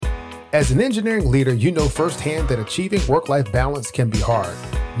As an engineering leader, you know firsthand that achieving work-life balance can be hard.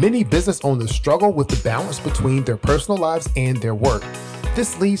 Many business owners struggle with the balance between their personal lives and their work.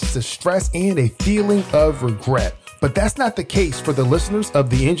 This leads to stress and a feeling of regret. But that's not the case for the listeners of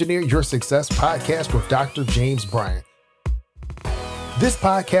the Engineer Your Success podcast with Dr. James Bryant. This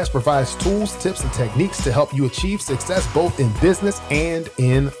podcast provides tools, tips, and techniques to help you achieve success both in business and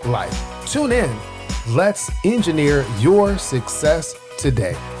in life. Tune in. Let's engineer your success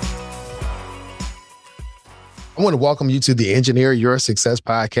today. I want to welcome you to the Engineer Your Success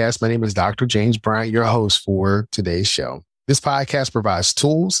podcast. My name is Dr. James Bryant, your host for today's show. This podcast provides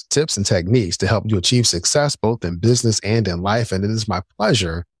tools, tips, and techniques to help you achieve success both in business and in life. And it is my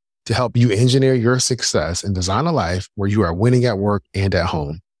pleasure to help you engineer your success and design a life where you are winning at work and at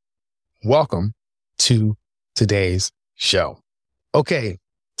home. Welcome to today's show. Okay,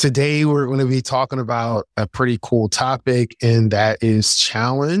 today we're going to be talking about a pretty cool topic, and that is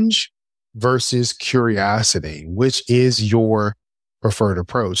challenge versus curiosity. Which is your preferred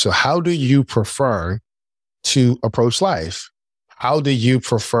approach? So how do you prefer to approach life? How do you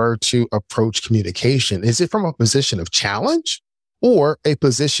prefer to approach communication? Is it from a position of challenge or a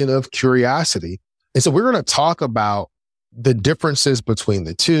position of curiosity? And so we're going to talk about the differences between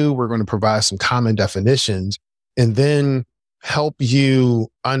the two. We're going to provide some common definitions and then help you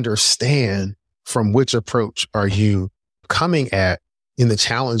understand from which approach are you coming at in the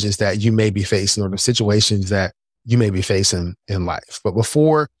challenges that you may be facing or the situations that you may be facing in life. But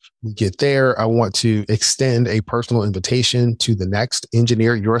before we get there, I want to extend a personal invitation to the next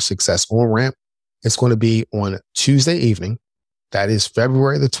Engineer Your Success on-ramp. It's going to be on Tuesday evening. That is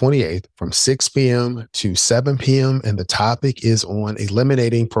February the 28th from 6 p.m. to 7 p.m. And the topic is on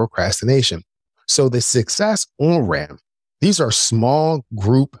eliminating procrastination. So the Success on-ramp, these are small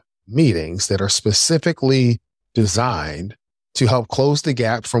group meetings that are specifically designed to help close the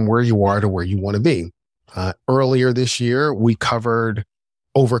gap from where you are to where you want to be. Earlier this year, we covered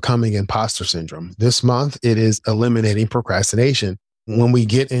overcoming imposter syndrome. This month, it is eliminating procrastination. When we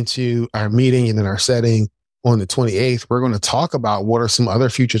get into our meeting and in our setting on the 28th, we're going to talk about what are some other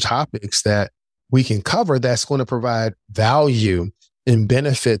future topics that we can cover that's going to provide value and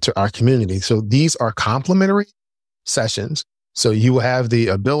benefit to our community. So these are complimentary sessions. So you have the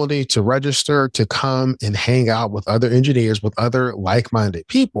ability to register to come and hang out with other engineers, with other like-minded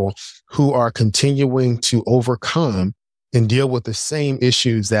people who are continuing to overcome and deal with the same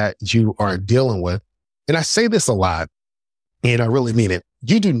issues that you are dealing with. And I say this a lot, and I really mean it.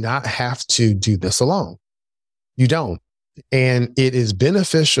 You do not have to do this alone. You don't. And it is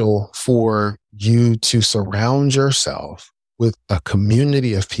beneficial for you to surround yourself with a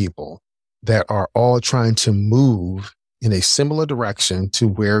community of people that are all trying to move in a similar direction to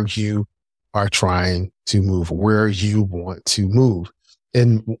where you are trying to move, where you want to move.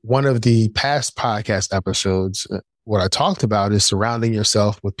 In one of the past podcast episodes, what I talked about is surrounding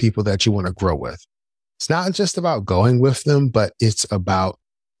yourself with people that you want to grow with. It's not just about going with them, but it's about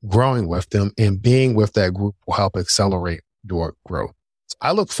growing with them, and being with that group will help accelerate your growth. So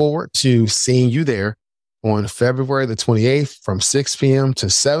I look forward to seeing you there on February the 28th from 6 p.m. to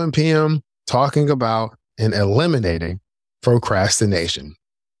 7 p.m. talking about and eliminating procrastination.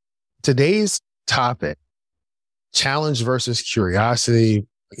 Today's topic, challenge versus curiosity,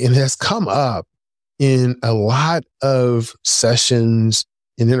 it has come up in a lot of sessions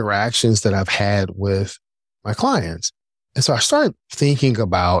and interactions that I've had with my clients. And so I started thinking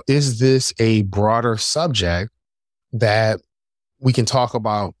about, is this a broader subject that we can talk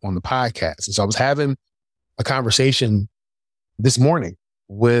about on the podcast? And so I was having a conversation this morning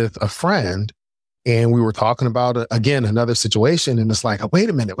with a friend, and we were talking about, again, another situation. And it's like, wait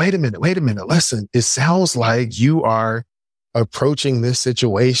a minute. Listen, it sounds like you are approaching this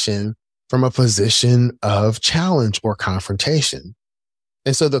situation from a position of challenge or confrontation.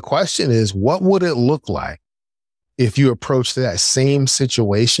 And so the question is, what would it look like if you approach that same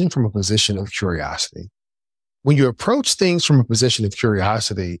situation from a position of curiosity? When you approach things from a position of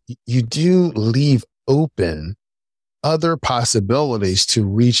curiosity, you do leave open other possibilities to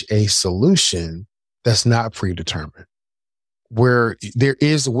reach a solution that's not predetermined, where there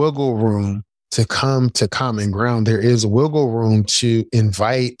is wiggle room to come to common ground. There is wiggle room to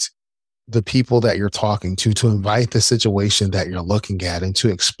invite the people that you're talking to invite the situation that you're looking at, and to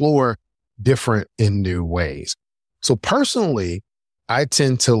explore different and new ways. So personally, I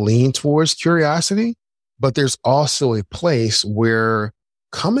tend to lean towards curiosity, but there's also a place where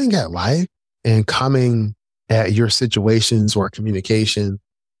coming at life and coming at your situations or communication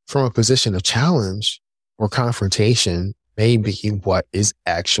from a position of challenge or confrontation may be what is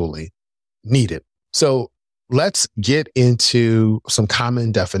actually needed. So let's get into some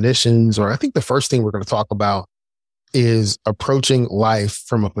common definitions, or I think the first thing we're going to talk about is approaching life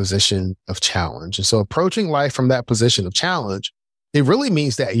from a position of challenge. And so approaching life from that position of challenge, it really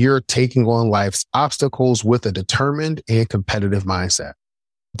means that you're taking on life's obstacles with a determined and competitive mindset.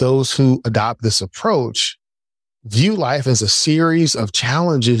 Those who adopt this approach view life as a series of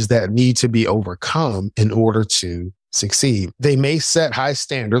challenges that need to be overcome in order to succeed. They may set high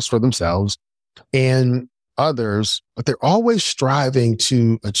standards for themselves and others, but they're always striving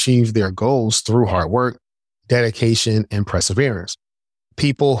to achieve their goals through hard work, dedication, and perseverance.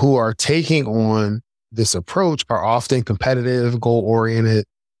 People who are taking on this approach are often competitive, goal-oriented,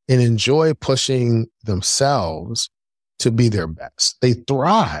 and enjoy pushing themselves to be their best. They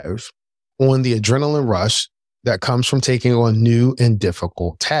thrive on the adrenaline rush that comes from taking on new and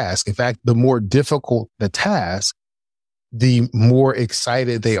difficult tasks. In fact, the more difficult the task, the more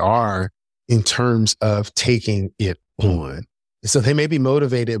excited they are in terms of taking it on. So they may be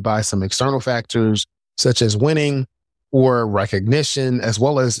motivated by some external factors such as winning or recognition, as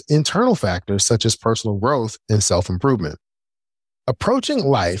well as internal factors such as personal growth and self-improvement. Approaching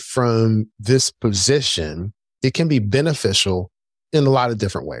life from this position, it can be beneficial in a lot of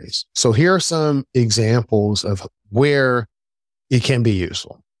different ways. So here are some examples of where it can be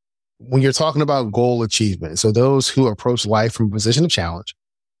useful. When you're talking about goal achievement, so those who approach life from a position of challenge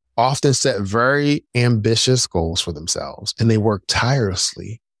often set very ambitious goals for themselves, and they work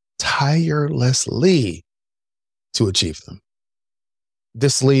tirelessly to achieve them.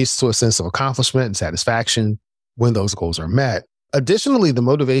 This leads to a sense of accomplishment and satisfaction when those goals are met. Additionally, the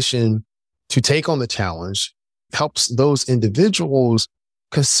motivation to take on the challenge helps those individuals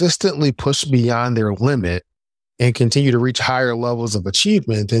consistently push beyond their limit and continue to reach higher levels of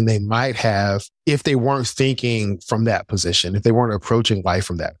achievement than they might have if they weren't thinking from that position, if they weren't approaching life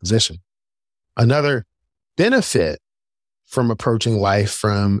from that position. Another benefit from approaching life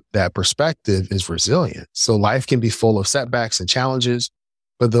from that perspective is resilience. So life can be full of setbacks and challenges,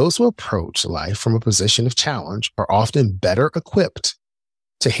 but those who approach life from a position of challenge are often better equipped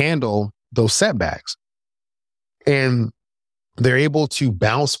to handle those setbacks. And they're able to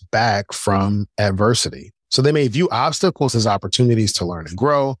bounce back from adversity. So they may view obstacles as opportunities to learn and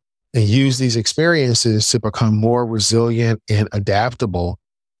grow and use these experiences to become more resilient and adaptable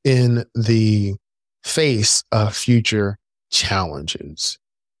in the face of future challenges.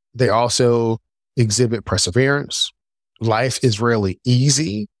 They also exhibit perseverance. Life is rarely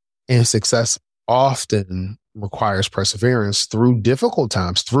easy, and success often requires perseverance through difficult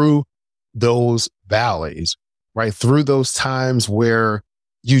times, through those valleys, right? Through those times where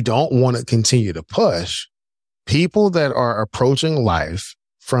you don't want to continue to push. People that are approaching life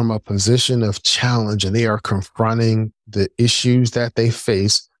from a position of challenge and they are confronting the issues that they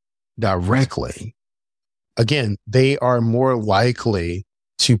face directly, again, they are more likely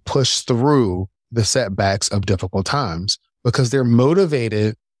to push through the setbacks of difficult times because they're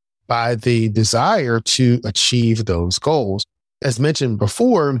motivated by the desire to achieve those goals. As mentioned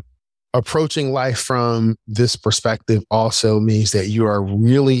before, approaching life from this perspective also means that you are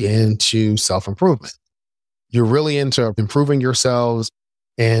really into self-improvement. You're really into improving yourselves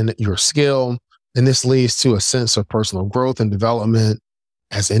and your skill. And this leads to a sense of personal growth and development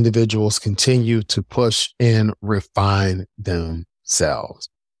as individuals continue to push and refine themselves.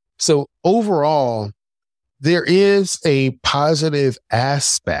 So overall, there is a positive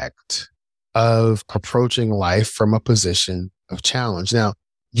aspect of approaching life from a position of challenge. Now,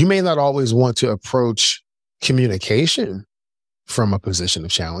 you may not always want to approach communication from a position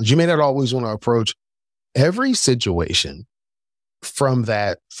of challenge. You may not always want to approach every situation from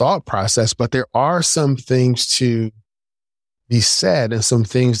that thought process, but there are some things to be said and some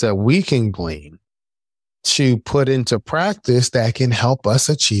things that we can glean to put into practice that can help us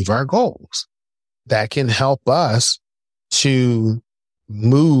achieve our goals, that can help us to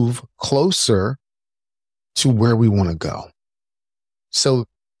move closer to where we want to go. So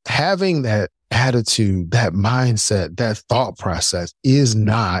having that attitude, that mindset, that thought process is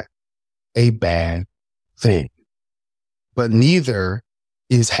not a bad thing, but neither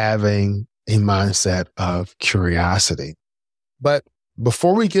is having a mindset of curiosity. But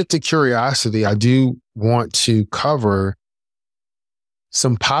before we get to curiosity, I do want to cover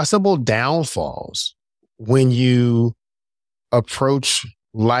some possible downfalls when you approach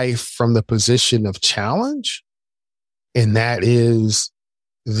life from the position of challenge, and that is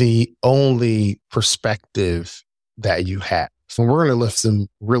the only perspective that you have. So we're going to lift them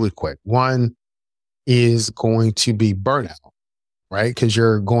really quick. One is going to be burnout, right? Because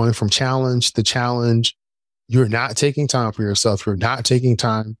you're going from challenge to challenge. You're not taking time for yourself. You're not taking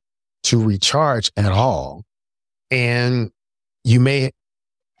time to recharge at all. And you may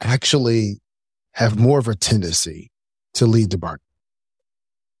actually have more of a tendency to lead to burnout.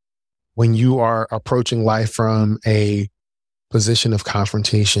 When you are approaching life from a position of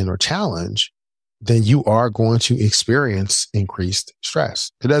confrontation or challenge, then you are going to experience increased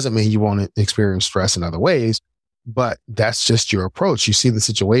stress. It doesn't mean you won't experience stress in other ways, but that's just your approach. You see the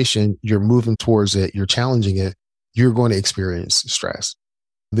situation, you're moving towards it, you're challenging it, you're going to experience stress.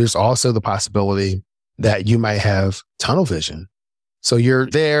 There's also the possibility that you might have tunnel vision. So you're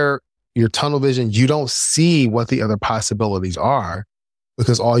there, your tunnel vision, you don't see what the other possibilities are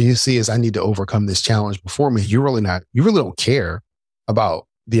because all you see is I need to overcome this challenge before me. You really don't care about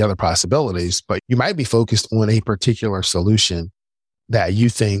the other possibilities, but you might be focused on a particular solution that you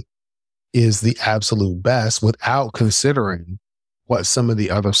think is the absolute best without considering what some of the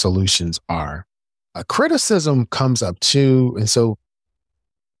other solutions are. A criticism comes up too. And so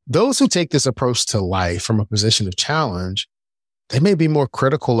those who take this approach to life from a position of challenge, they may be more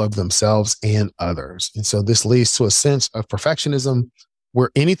critical of themselves and others. And so this leads to a sense of perfectionism where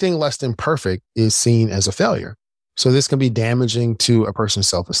anything less than perfect is seen as a failure. So this can be damaging to a person's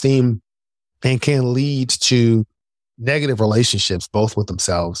self-esteem and can lead to negative relationships, both with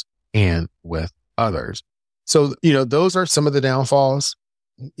themselves and with others. So, those are some of the downfalls.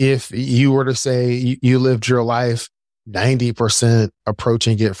 If you were to say you lived your life 90%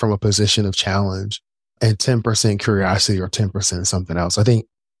 approaching it from a position of challenge and 10% curiosity or 10% something else, I think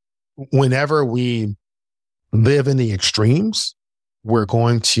whenever we live in the extremes, we're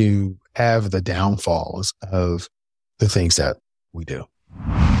going to have the downfalls of the things that we do.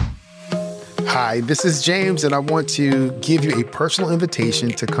 Hi, this is James, and I want to give you a personal invitation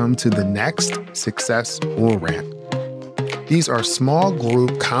to come to the next Success on Ramp. These are small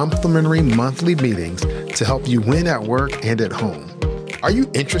group complimentary monthly meetings to help you win at work and at home. Are you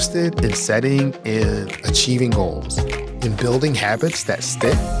interested in setting and achieving goals, in building habits that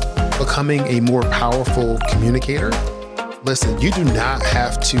stick, becoming a more powerful communicator? Listen, you do not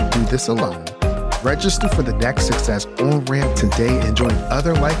have to do this alone. Register for the next Success on Ramp today and join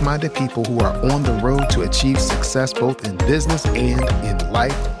other like-minded people who are on the road to achieve success both in business and in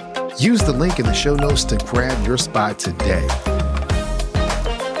life. Use the link in the show notes to grab your spot today.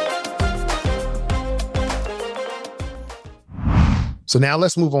 So now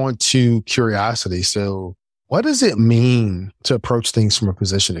let's move on to curiosity. So what does it mean to approach things from a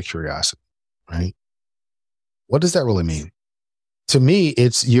position of curiosity, right? What does that really mean? To me,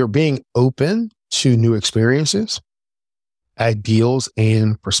 it's you're being open to new experiences, ideals,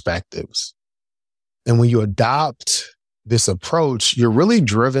 and perspectives. And when you adopt this approach, you're really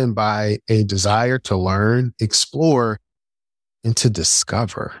driven by a desire to learn, explore, and to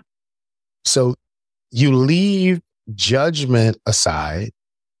discover. So you leave judgment aside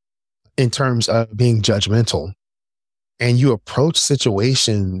in terms of being judgmental, and you approach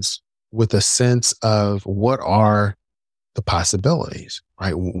situations with a sense of what are the possibilities,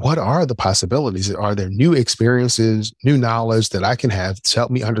 right? What are the possibilities? Are there new experiences, new knowledge that I can have to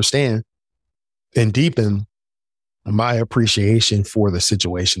help me understand and deepen my appreciation for the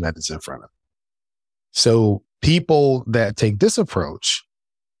situation that is in front of me? So people that take this approach,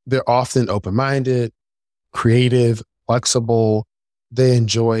 they're often open-minded, creative, flexible. They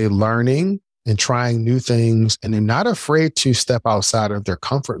enjoy learning and trying new things, and they're not afraid to step outside of their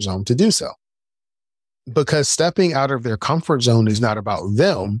comfort zone to do so. Because stepping out of their comfort zone is not about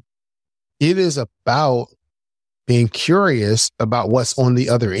them. It is about being curious about what's on the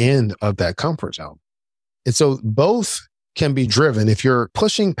other end of that comfort zone. And so both can be driven. If you're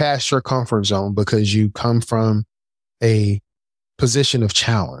pushing past your comfort zone because you come from a position of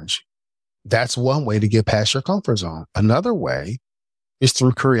challenge, that's one way to get past your comfort zone. Another way is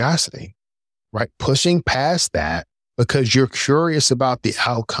through curiosity, right? Pushing past that because you're curious about the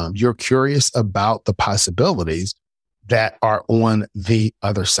outcome. You're curious about the possibilities that are on the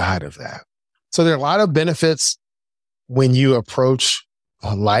other side of that. So there are a lot of benefits when you approach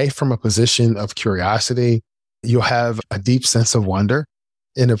life from a position of curiosity. You'll have a deep sense of wonder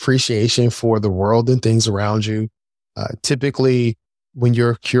and appreciation for the world and things around you. Typically, when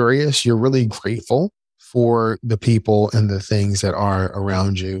you're curious, you're really grateful for the people and the things that are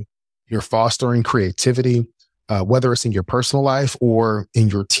around you. You're fostering creativity, whether it's in your personal life or in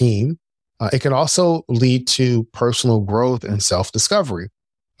your team. It can also lead to personal growth and self-discovery.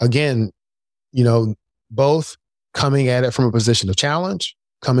 Again, both coming at it from a position of challenge,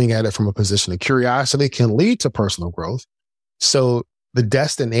 coming at it from a position of curiosity can lead to personal growth. So the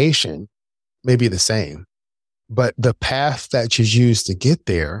destination may be the same, but the path that you use to get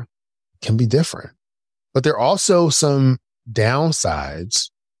there can be different. But there are also some downsides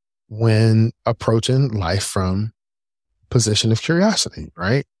when approaching life from position of curiosity,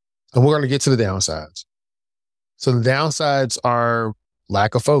 right? And we're going to get to the downsides. So the downsides are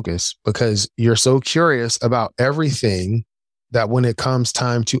lack of focus, because you're so curious about everything that when it comes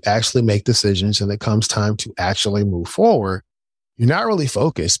time to actually make decisions and it comes time to actually move forward, you're not really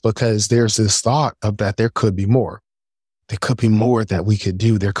focused, because there's this thought of that there could be more. There could be more that we could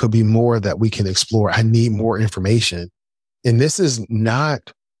do. There could be more that we can explore. I need more information. And this is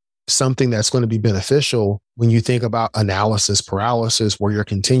not something that's going to be beneficial when you think about analysis paralysis, where you're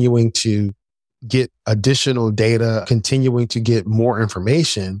continuing to get additional data, continuing to get more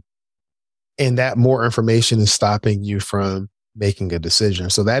information, and that more information is stopping you from making a decision.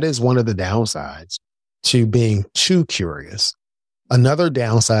 So that is one of the downsides to being too curious. Another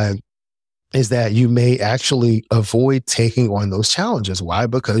downside is that you may actually avoid taking on those challenges. Why?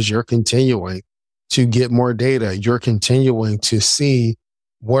 Because you're continuing to get more data. You're continuing to see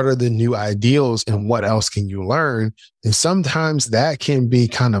what are the new ideals and what else can you learn. And sometimes that can be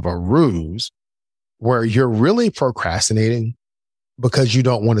kind of a ruse where you're really procrastinating because you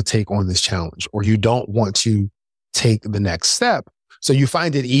don't want to take on this challenge, or you don't want to take the next step. So you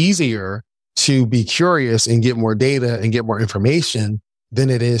find it easier to be curious and get more data and get more information than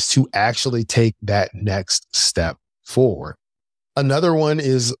it is to actually take that next step forward. Another one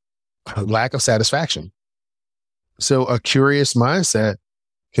is lack of satisfaction. So a curious mindset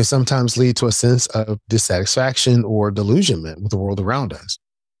can sometimes lead to a sense of dissatisfaction or delusionment with the world around us.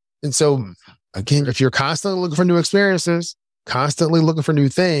 And so, again, if you're constantly looking for new experiences, constantly looking for new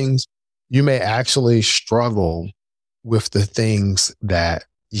things, you may actually struggle with the things that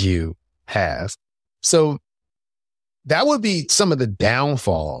you have. So that would be some of the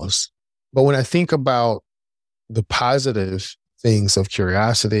downfalls. But when I think about the positive things of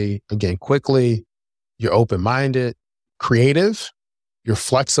curiosity, again, quickly, you're open-minded, creative, you're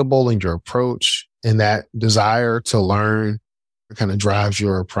flexible in your approach, and that desire to learn kind of drives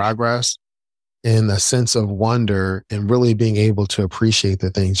your progress, and a sense of wonder and really being able to appreciate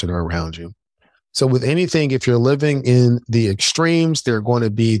the things that are around you. So with anything, if you're living in the extremes, there are going to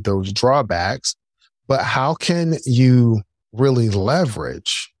be those drawbacks, but how can you really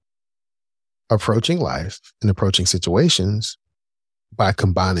leverage approaching life and approaching situations by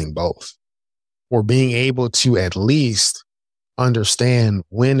combining both, or being able to at least understand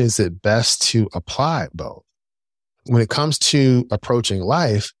when is it best to apply both? When it comes to approaching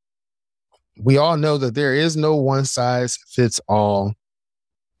life, we all know that there is no one size fits all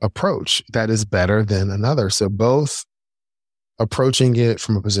approach that is better than another. So both approaching it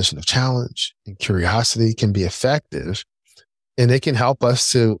from a position of challenge and curiosity can be effective, and it can help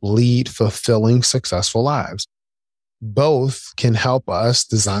us to lead fulfilling, successful lives. Both can help us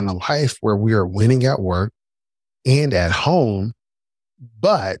design a life where we are winning at work and at home.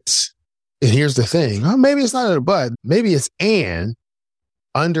 But, and here's the thing, maybe it's not a but, maybe it's an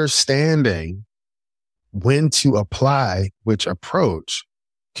understanding when to apply which approach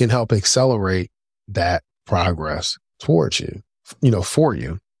can help accelerate that progress towards you, for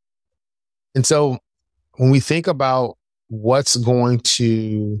you. And so when we think about what's going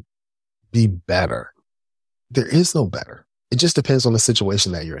to be better, there is no better. It just depends on the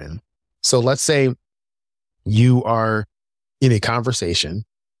situation that you're in. So let's say you are in a conversation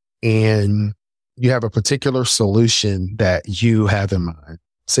and you have a particular solution that you have in mind.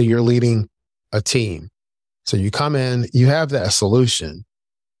 So you're leading a team. So you come in, you have that solution,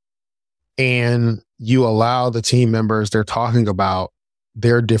 and you allow the team members, they're talking about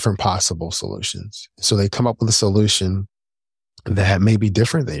their different possible solutions. So they come up with a solution that may be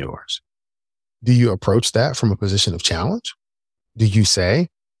different than yours. Do you approach that from a position of challenge? Do you say,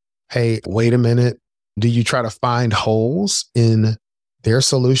 hey, wait a minute? Do you try to find holes in their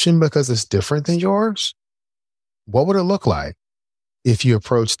solution because it's different than yours? What would it look like if you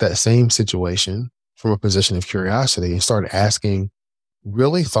approach that same situation from a position of curiosity and started asking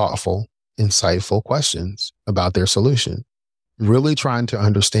really thoughtful, insightful questions about their solution, really trying to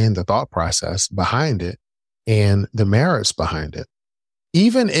understand the thought process behind it and the merits behind it?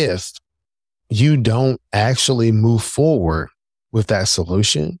 Even if you don't actually move forward with that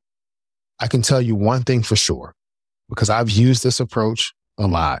solution, I can tell you one thing for sure, because I've used this approach a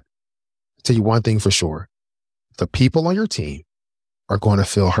lot. I'll tell you one thing for sure. The people on your team are going to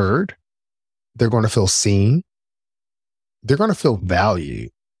feel heard. They're going to feel seen. They're going to feel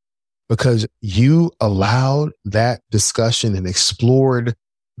valued because you allowed that discussion and explored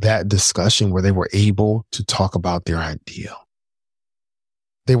that discussion where they were able to talk about their ideal.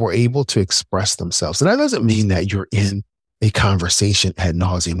 They were able to express themselves. And that doesn't mean that you're in a conversation ad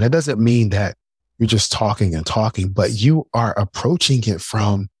nauseum. That doesn't mean that you're just talking and talking, but you are approaching it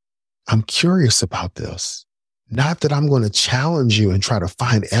from, I'm curious about this. Not that I'm going to challenge you and try to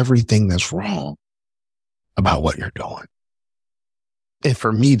find everything that's wrong about what you're doing. And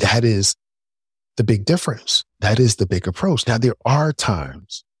for me, that is the big difference. That is the big approach. Now, there are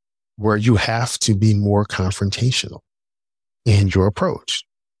times where you have to be more confrontational in your approach.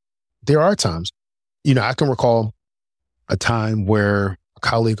 There are times, I can recall a time where a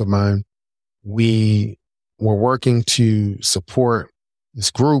colleague of mine, we were working to support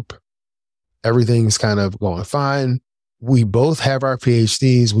this group. Everything's kind of going fine. We both have our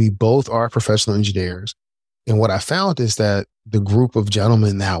PhDs. We both are professional engineers. And what I found is that the group of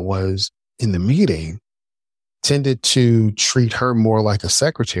gentlemen that was in the meeting tended to treat her more like a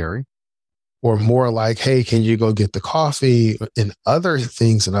secretary or more like, hey, can you go get the coffee and other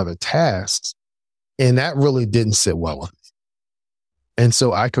things and other tasks? And that really didn't sit well with me. And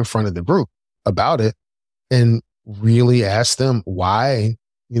so I confronted the group about it and really asked them why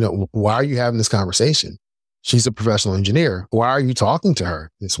are you having this conversation? She's a professional engineer. Why are you talking to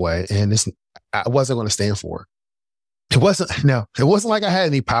her this way? And I wasn't going to stand for it. It wasn't like I had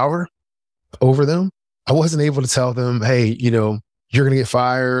any power over them. I wasn't able to tell them, hey, you're going to get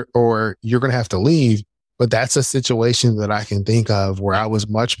fired or you're going to have to leave. But that's a situation that I can think of where I was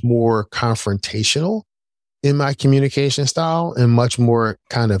much more confrontational in my communication style and much more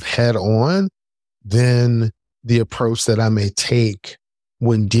kind of head on than the approach that I may take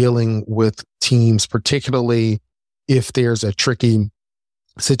when dealing with teams, particularly if there's a tricky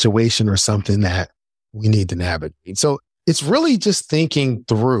situation or something that we need to navigate. So it's really just thinking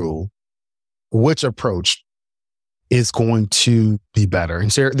through which approach is going to be better.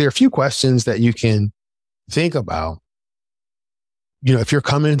 And so there are a few questions that you can think about. If you're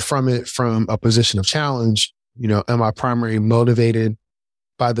coming from it from a position of challenge, am I primarily motivated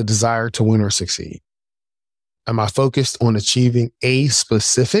by the desire to win or succeed? Am I focused on achieving a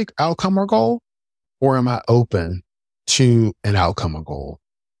specific outcome or goal, or am I open to an outcome or goal?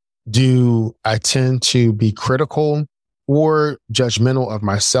 Do I tend to be critical or judgmental of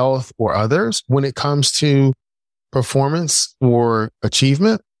myself or others when it comes to performance or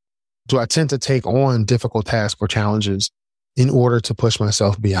achievement? Do I tend to take on difficult tasks or challenges in order to push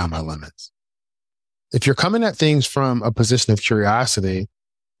myself beyond my limits? If you're coming at things from a position of curiosity,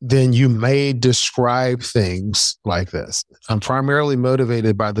 then you may describe things like this. I'm primarily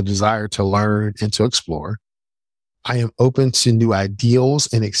motivated by the desire to learn and to explore. I am open to new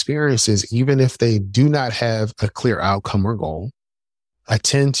ideals and experiences, even if they do not have a clear outcome or goal. I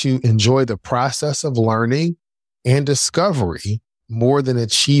tend to enjoy the process of learning and discovery more than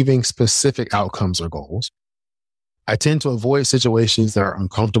achieving specific outcomes or goals. I tend to avoid situations that are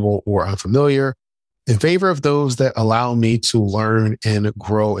uncomfortable or unfamiliar in favor of those that allow me to learn and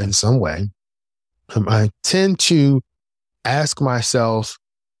grow in some way. I tend to ask myself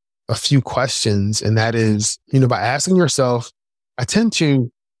a few questions, and that is, by asking yourself, I tend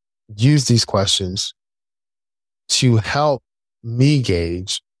to use these questions to help me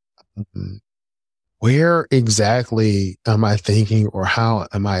gauge where exactly am I thinking or how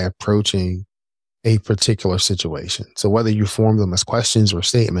am I approaching a particular situation. So whether you form them as questions or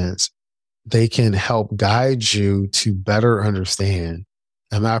statements, they can help guide you to better understand,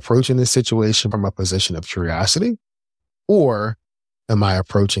 am I approaching this situation from a position of curiosity, or am I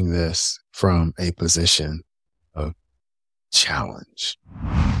approaching this from a position of challenge?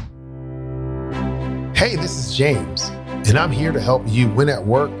 Hey, this is James, and I'm here to help you win at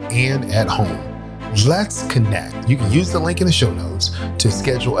work and at home. Let's connect. You can use the link in the show notes to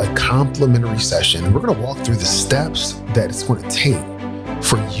schedule a complimentary session. We're going to walk through the steps that it's going to take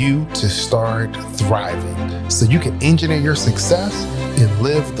for you to start thriving so you can engineer your success and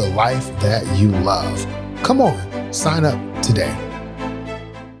live the life that you love. Come on, sign up today.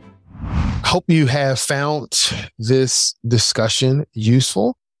 I hope you have found this discussion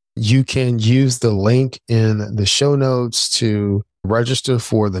useful. You can use the link in the show notes to register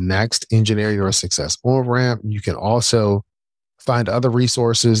for the next Engineer Your Success On-Ramp. You can also find other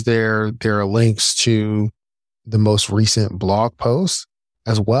resources there. There are links to the most recent blog posts,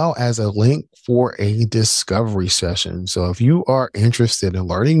 as well as a link for a discovery session. So if you are interested in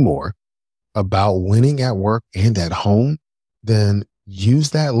learning more about winning at work and at home, then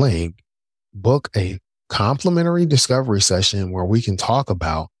use that link, book a complimentary discovery session where we can talk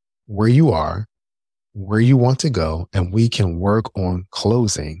about where you are, where you want to go, and we can work on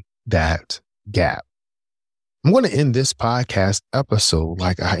closing that gap. I'm going to end this podcast episode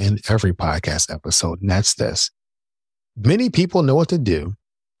like I end every podcast episode, and that's this. Many people know what to do.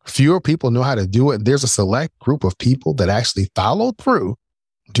 Fewer people know how to do it. There's a select group of people that actually follow through,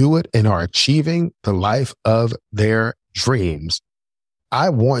 do it, and are achieving the life of their dreams. I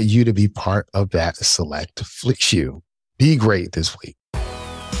want you to be part of that select few. Be great this week.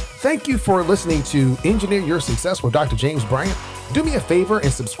 Thank you for listening to Engineer Your Success with Dr. James Bryant. Do me a favor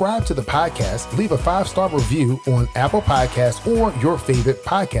and subscribe to the podcast. Leave a 5-star review on Apple Podcasts or your favorite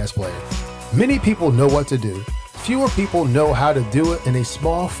podcast player. Many people know what to do. Fewer people know how to do it, and a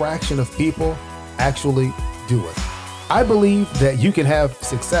small fraction of people actually do it. I believe that you can have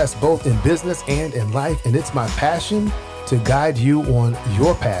success both in business and in life, and it's my passion to guide you on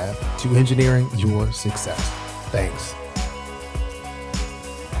your path to engineering your success. Thanks.